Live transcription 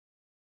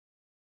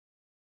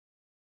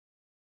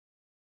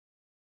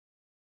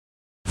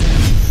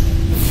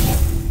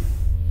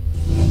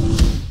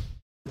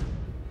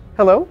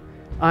Hello,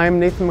 I'm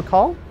Nathan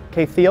McCall,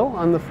 K. Thiel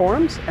on the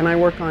forums, and I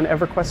work on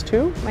EverQuest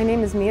II. My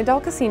name is Mia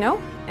Del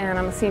Casino, and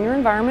I'm a senior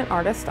environment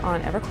artist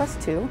on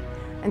EverQuest II.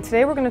 And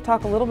today we're going to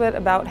talk a little bit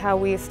about how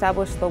we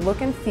establish the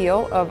look and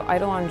feel of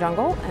Eidolon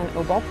Jungle and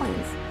Obal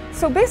Plains.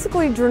 So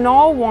basically,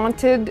 Drenal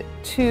wanted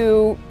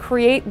to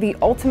create the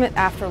ultimate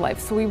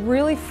afterlife, so we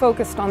really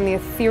focused on the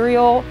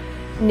ethereal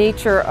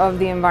nature of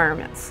the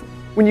environments.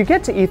 When you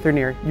get to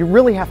Aetherneer, you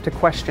really have to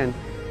question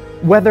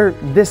whether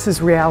this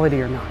is reality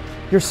or not.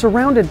 You're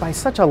surrounded by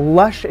such a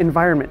lush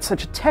environment,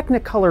 such a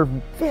technicolor,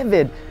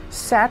 vivid,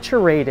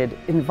 saturated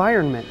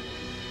environment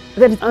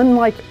that is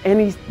unlike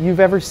any you've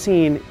ever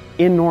seen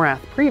in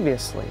Norath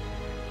previously.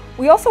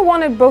 We also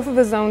wanted both of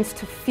the zones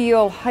to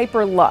feel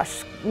hyper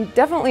lush,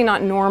 definitely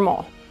not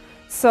normal.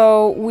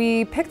 So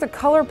we picked a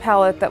color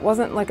palette that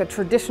wasn't like a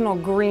traditional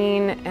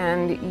green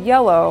and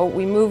yellow.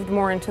 We moved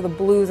more into the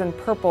blues and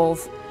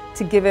purples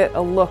to give it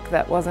a look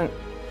that wasn't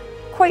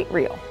quite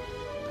real.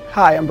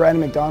 Hi, I'm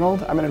Brandon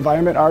McDonald. I'm an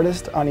environment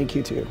artist on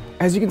EQ2.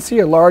 As you can see,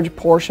 a large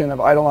portion of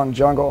Eidolon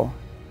Jungle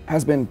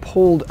has been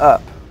pulled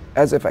up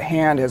as if a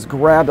hand has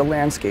grabbed a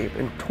landscape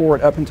and tore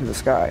it up into the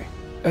sky.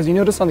 As you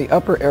notice on the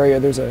upper area,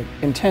 there's an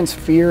intense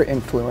fear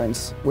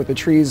influence, where the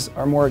trees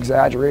are more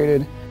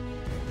exaggerated.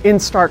 In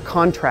stark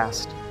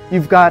contrast,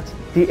 you've got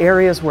the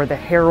areas where the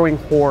harrowing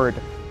horde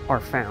are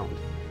found.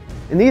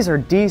 And these are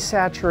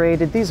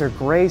desaturated, these are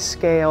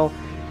grayscale.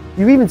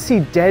 You even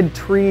see dead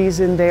trees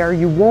in there.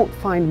 You won't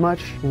find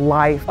much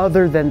life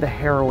other than the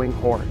harrowing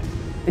horde.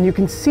 And you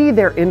can see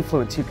their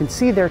influence, you can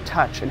see their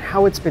touch and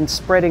how it's been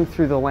spreading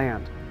through the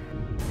land.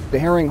 The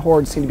harrowing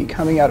horde seem to be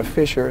coming out of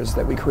fissures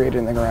that we created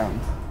in the ground.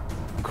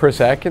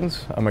 Chris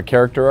Atkins. I'm a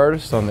character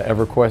artist on the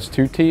EverQuest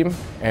II team,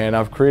 and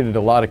I've created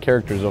a lot of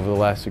characters over the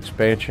last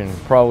expansion.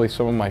 Probably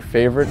some of my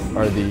favorite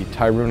are the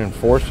Tyroon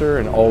Enforcer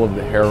and all of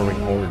the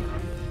Harrowing Horde.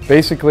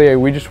 Basically,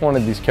 we just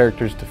wanted these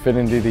characters to fit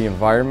into the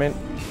environment,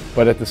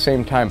 but at the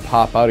same time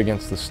pop out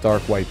against the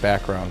stark white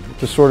background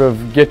to sort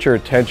of get your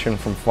attention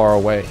from far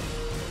away.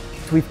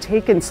 We've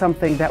taken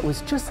something that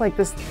was just like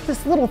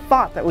this little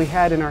thought that we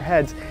had in our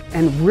heads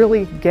and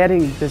really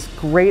getting this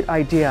great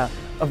idea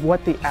of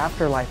what the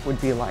afterlife would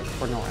be like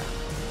for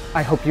Norath.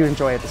 I hope you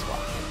enjoy it as well.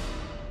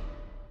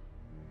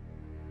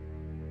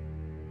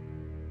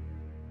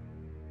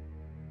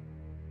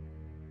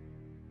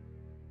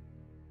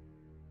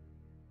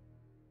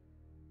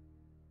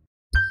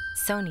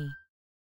 Sony.